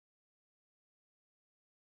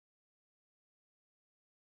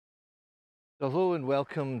Hello and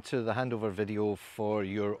welcome to the handover video for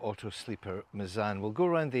your AutoSleeper Mezan. We'll go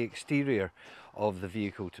around the exterior of the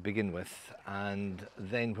vehicle to begin with, and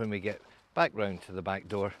then when we get back round to the back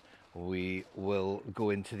door we will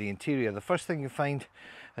go into the interior. The first thing you find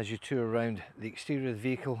as you tour around the exterior of the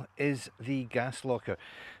vehicle is the gas locker.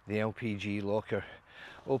 The LPG locker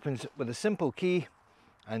opens with a simple key,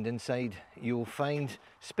 and inside you'll find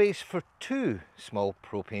space for two small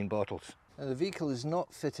propane bottles. Now, the vehicle is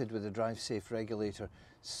not fitted with a drive-safe regulator,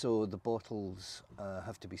 so the bottles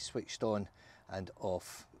have to be switched on and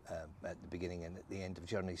off at the beginning and at the end of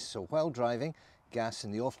journeys. So while driving, gas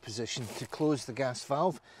in the off position. To close the gas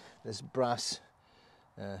valve, this brass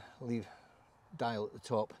dial at the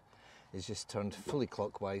top is just turned fully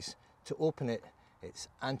clockwise. To open it, it's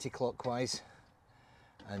anti-clockwise,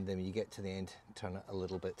 and then when you get to the end, turn it a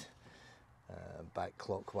little bit back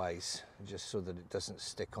clockwise, just so that it doesn't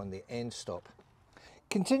stick on the end stop.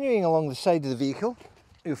 Continuing along the side of the vehicle,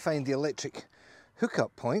 you'll find the electric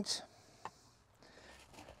hookup point,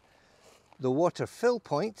 the water fill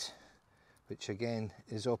point, which again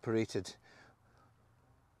is operated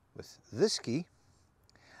with this key,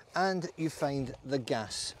 and you find the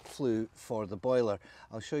gas flue for the boiler.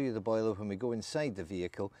 I'll show you the boiler when we go inside the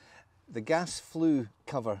vehicle. The gas flue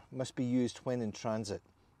cover must be used when in transit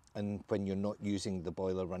and when you're not using the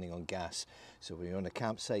boiler running on gas. So when you're on a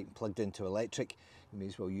campsite plugged into electric, you may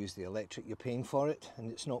as well use the electric. You're paying for it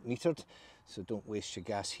and it's not metered, so don't waste your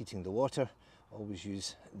gas heating the water. Always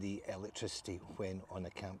use the electricity when on a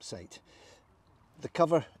campsite. The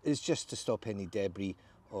cover is just to stop any debris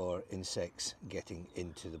or insects getting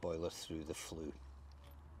into the boiler through the flue.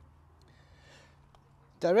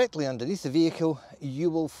 Directly underneath the vehicle you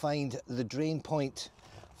will find the drain point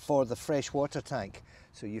for the fresh water tank.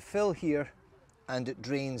 So you fill here and it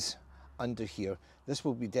drains under here. This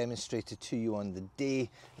will be demonstrated to you on the day.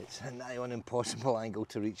 It's a nigh on impossible angle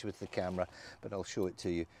to reach with the camera, but I'll show it to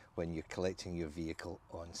you when you're collecting your vehicle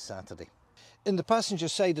on Saturday. In the passenger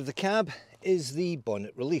side of the cab is the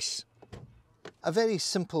bonnet release. A very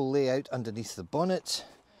simple layout underneath the bonnet.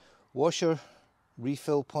 Washer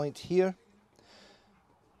refill point here,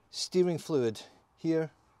 steering fluid here,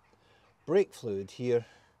 brake fluid here,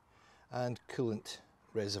 and coolant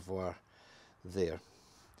reservoir there.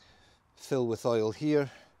 Fill with oil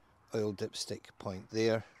here, oil dipstick point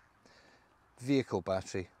there, vehicle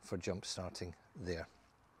battery for jump starting there.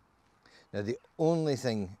 Now, the only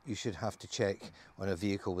thing you should have to check on a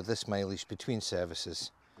vehicle with this mileage between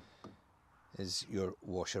services is your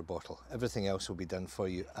washer bottle. Everything else will be done for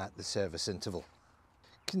you at the service interval.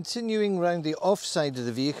 Continuing round the off side of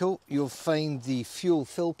the vehicle, you'll find the fuel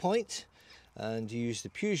fill point, and you use the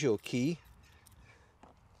Peugeot key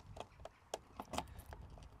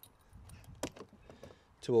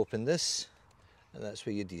to open this, and that's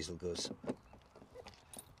where your diesel goes.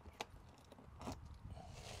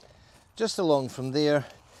 Just along from there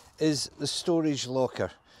is the storage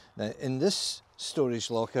locker. Now, in this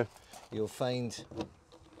storage locker you'll find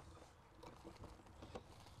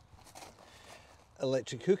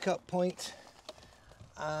electric hookup point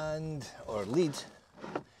or lead,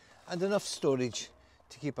 and enough storage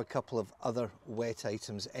to keep a couple of other wet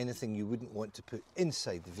items, anything you wouldn't want to put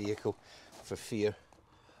inside the vehicle for fear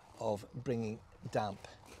of bringing damp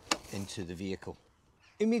into the vehicle.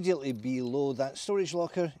 Immediately below that storage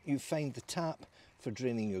locker you find the tap for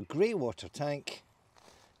draining your grey water tank,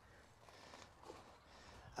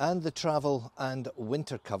 and the travel and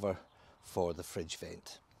winter cover for the fridge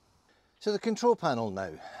vent. So the control panel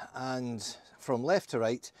now, and from left to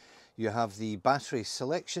right you have the battery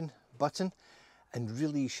selection button, and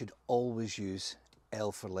really you should always use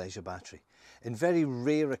L for leisure battery. In very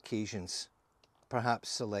rare occasions, perhaps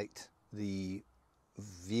select the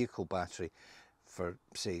vehicle battery for,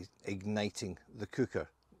 say, igniting the cooker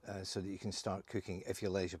so that you can start cooking if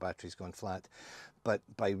your leisure battery's gone flat. But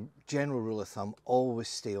by general rule of thumb, always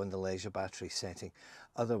stay on the leisure battery setting.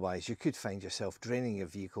 Otherwise you could find yourself draining your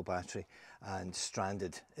vehicle battery and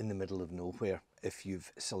stranded in the middle of nowhere if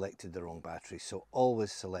you've selected the wrong battery. So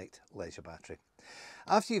always select leisure battery.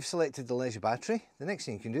 After you've selected the leisure battery, the next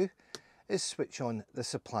thing you can do is switch on the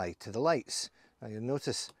supply to the lights. Now you'll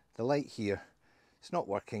notice the light here, it's not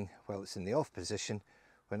working while it's in the off position.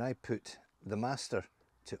 When I put the master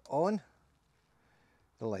to on,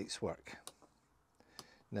 the lights work.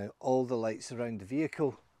 Now all the lights around the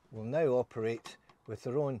vehicle will now operate with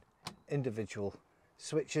their own individual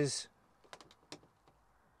switches.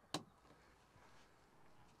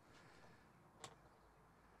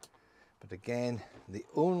 But again, they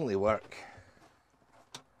only work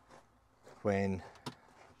when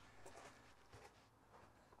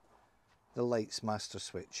the lights master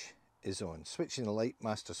switch is on. Switching the light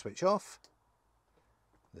master switch off,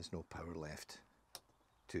 there's no power left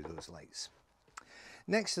to those lights.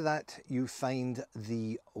 Next to that you find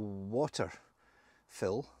the water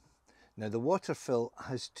fill. Now the water fill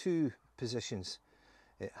has two positions.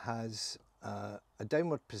 It has a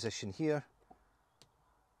downward position here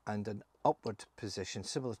and an upward position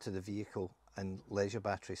similar to the vehicle and leisure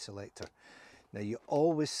battery selector. Now you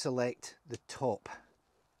always select the top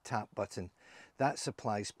tap button. That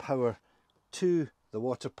supplies power to the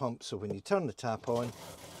water pump, so when you turn the tap on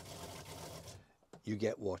you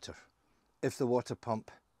get water. If the water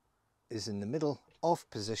pump is in the middle off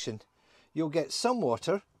position, you'll get some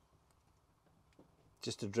water,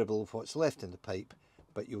 just a dribble of what's left in the pipe,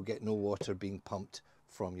 but you'll get no water being pumped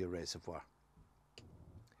from your reservoir.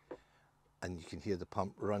 And you can hear the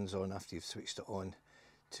pump runs on after you've switched it on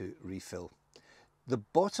to refill. The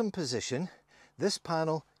bottom position, this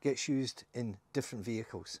panel gets used in different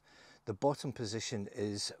vehicles. The bottom position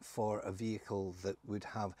is for a vehicle that would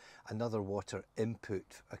have another water input,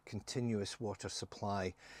 a continuous water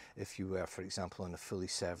supply. If you were, for example, on a fully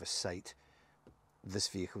serviced site, this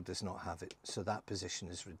vehicle does not have it, so that position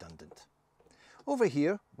is redundant. Over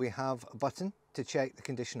here we have a button to check the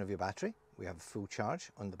condition of your battery. We have a full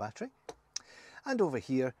charge on the battery. And over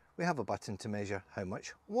here we have a button to measure how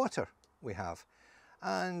much water we have.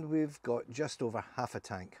 And we've got just over half a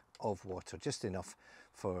tank of water, just enough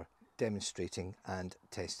for demonstrating and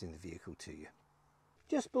testing the vehicle to you.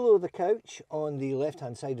 Just below the couch on the left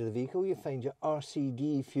hand side of the vehicle you find your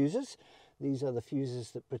RCD fuses. These are the fuses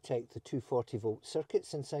that protect the 240 volt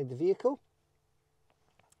circuits inside the vehicle.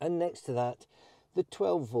 And next to that the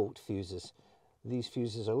 12 volt fuses. These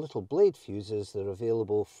fuses are little blade fuses. They're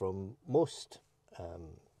available from most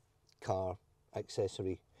car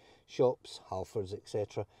accessory shops, Halfords,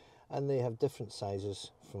 etc. And they have different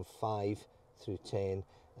sizes from 5 through 10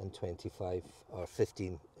 and 25 or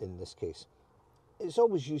 15 in this case. It's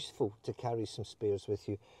always useful to carry some spares with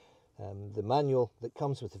you. The manual that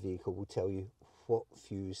comes with the vehicle will tell you what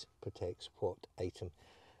fuse protects what item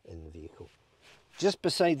in the vehicle. Just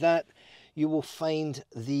beside that you will find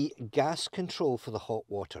the gas control for the hot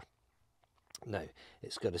water. Now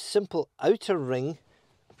it's got a simple outer ring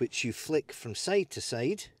which you flick from side to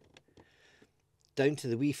side down to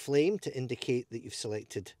the wee flame to indicate that you've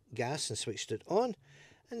selected gas and switched it on,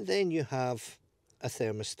 and then you have a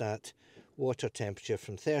thermostat, water temperature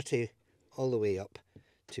from 30 all the way up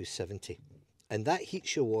to 70, and that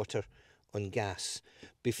heats your water on gas.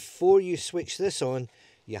 Before you switch this on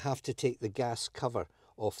you have to take the gas cover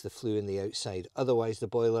off the flue in the outside, otherwise the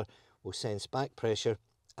boiler will sense back pressure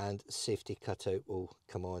and safety cutout will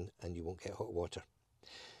come on and you won't get hot water.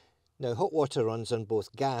 Now hot water runs on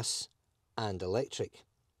both gas and electric.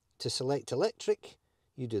 To select electric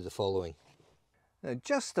you do the following. Now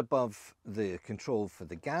just above the control for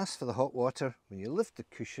the gas for the hot water, when you lift the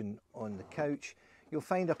cushion on the couch you'll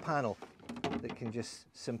find a panel that can just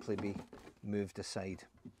simply be moved aside.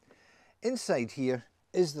 Inside here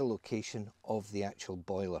is the location of the actual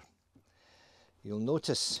boiler. You'll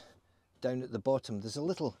notice down at the bottom there's a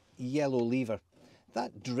little yellow lever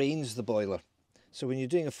that drains the boiler. So when you're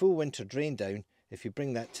doing a full winter drain down, if you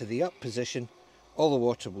bring that to the up position, all the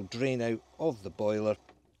water will drain out of the boiler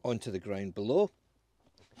onto the ground below,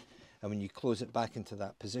 and when you close it back into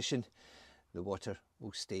that position the water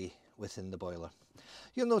will stay within the boiler.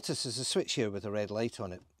 You'll notice there's a switch here with a red light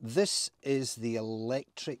on it. This is the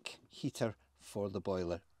electric heater for the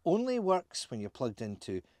boiler. Only works when you're plugged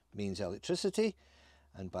into mains electricity,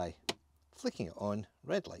 and by flicking it on,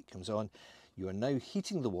 red light comes on, you are now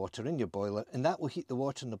heating the water in your boiler, and that will heat the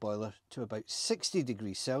water in the boiler to about 60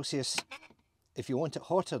 degrees Celsius. If you want it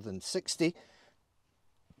hotter than 60,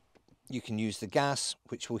 you can use the gas,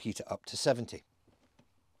 which will heat it up to 70.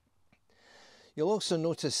 You'll also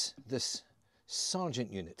notice this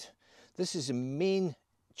Sargent unit. This is a main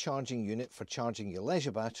charging unit for charging your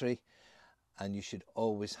leisure battery, and you should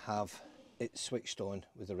always have it switched on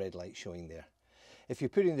with the red light showing there. If you're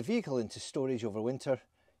putting the vehicle into storage over winter,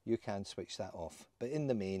 you can switch that off, but in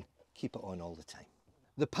the main, keep it on all the time.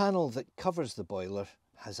 The panel that covers the boiler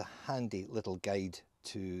has a handy little guide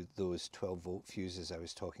to those 12 volt fuses I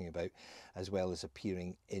was talking about, as well as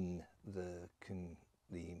appearing in the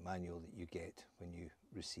manual that you get when you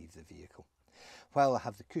receive the vehicle. While I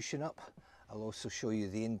have the cushion up, I'll also show you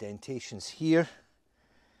the indentations here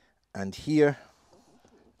and here,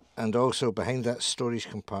 and also behind that storage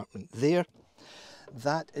compartment there.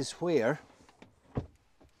 That is where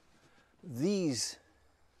these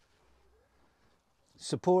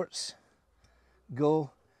supports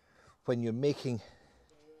go when you're making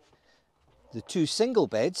the two single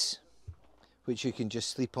beds which you can just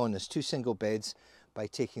sleep on as 2 single beds by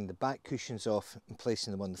taking the back cushions off and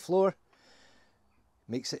placing them on the floor.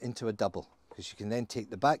 Makes it into a double, because you can then take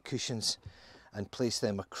the back cushions and place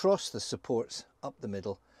them across the supports up the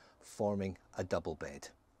middle, forming a double bed.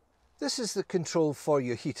 This is the control for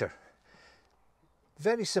your heater.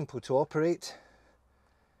 Very simple to operate.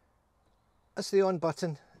 That's the on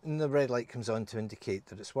button, and the red light comes on to indicate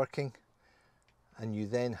that it's working, and you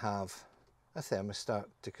then have a thermostat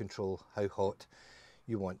to control how hot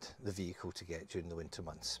you want the vehicle to get during the winter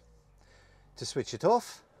months. To switch it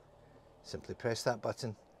off, simply press that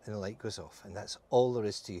button and the light goes off, and that's all there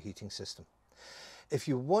is to your heating system. If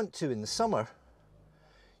you want to in the summer,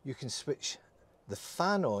 you can switch the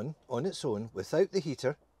fan on its own without the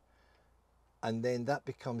heater, and then that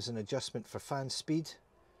becomes an adjustment for fan speed,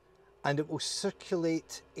 and it will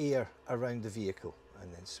circulate air around the vehicle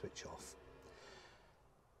and then switch off.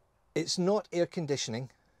 It's not air conditioning,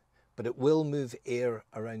 but it will move air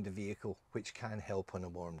around the vehicle, which can help on a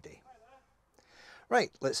warm day. Right,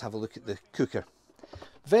 let's have a look at the cooker.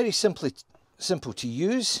 Very simple to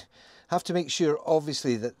use. Have to make sure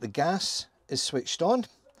obviously that the gas is switched on.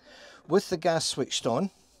 With the gas switched on,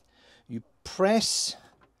 you press,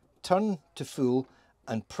 turn to full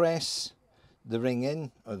and press the ring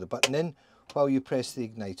in, or the button in, while you press the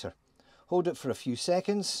igniter. Hold it for a few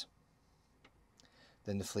seconds,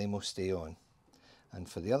 then the flame will stay on. And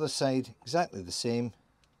for the other side, exactly the same.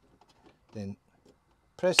 Then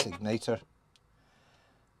press the igniter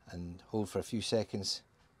and hold for a few seconds,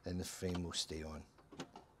 then the flame will stay on.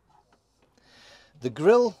 The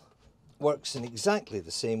grill works in exactly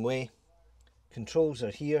the same way. Controls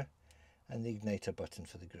are here, and the igniter button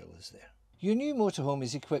for the grill is there. Your new motorhome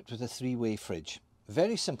is equipped with a 3-way fridge.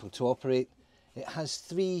 Very simple to operate. It has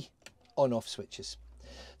 3 on-off switches.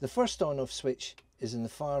 The first on-off switch is in the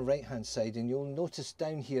far right hand side, and you'll notice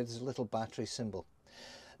down here there's a little battery symbol.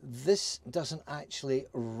 This doesn't actually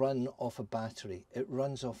run off a battery, it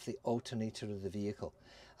runs off the alternator of the vehicle,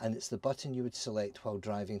 and it's the button you would select while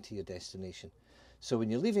driving to your destination. So when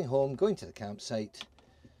you're leaving home, going to the campsite,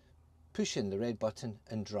 push in the red button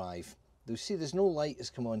and drive. You'll see there's no light has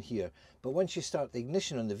come on here, but once you start the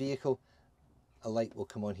ignition on the vehicle, a light will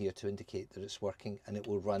come on here to indicate that it's working, and it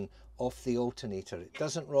will run off the alternator. It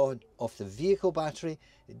doesn't run off the vehicle battery,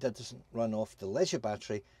 it doesn't run off the leisure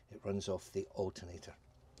battery, it runs off the alternator.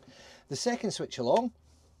 The second switch along,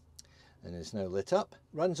 and is now lit up,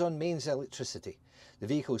 runs on mains electricity. The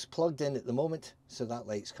vehicle is plugged in at the moment, so that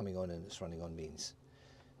light's coming on and it's running on mains.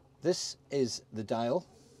 This is the dial,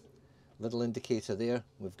 little indicator there.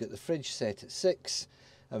 We've got the fridge set at 6,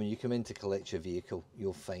 and when you come in to collect your vehicle,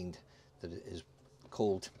 you'll find that it is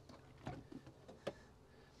cold.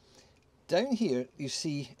 Down here you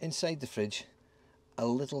see inside the fridge a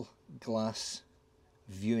little glass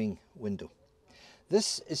viewing window.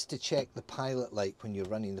 This is to check the pilot light when you're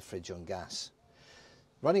running the fridge on gas.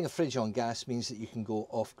 Running a fridge on gas means that you can go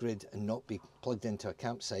off grid and not be plugged into a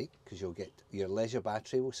campsite, because you'll get your leisure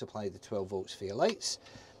battery will supply the 12 volts for your lights,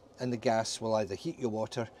 and the gas will either heat your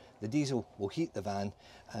water, the diesel will heat the van,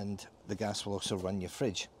 and the gas will also run your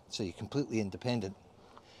fridge. So you're completely independent.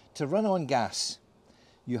 To run on gas,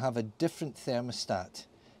 you have a different thermostat.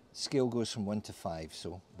 Scale goes from 1 to 5,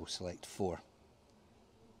 so we'll select 4.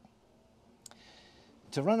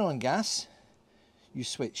 To run on gas, you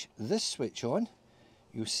switch this switch on.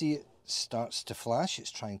 You'll see it starts to flash,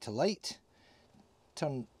 it's trying to light.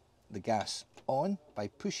 Turn the gas on by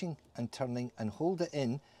pushing and turning, and hold it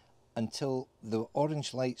in until the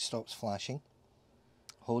orange light stops flashing.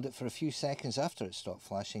 Hold it for a few seconds after it stopped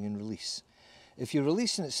flashing and release. If you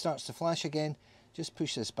release and it starts to flash again, just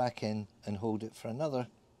push this back in and hold it for another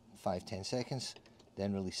 5-10 seconds,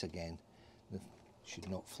 then release again. It should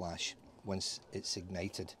not flash once it's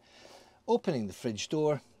ignited. Opening the fridge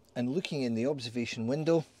door and looking in the observation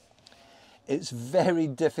window, it's very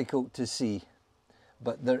difficult to see,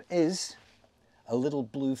 but there is a little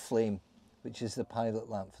blue flame, which is the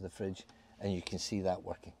pilot lamp for the fridge, and you can see that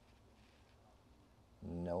working.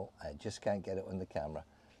 No, I just can't get it on the camera,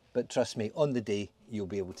 but trust me, on the day you'll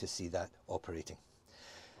be able to see that operating.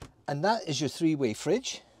 And that is your 3-way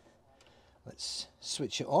fridge. Let's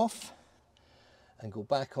switch it off and go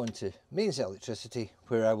back onto mains electricity,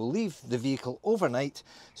 where I will leave the vehicle overnight,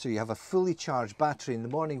 so you have a fully charged battery in the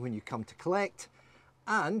morning when you come to collect,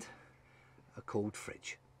 and a cold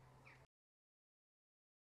fridge.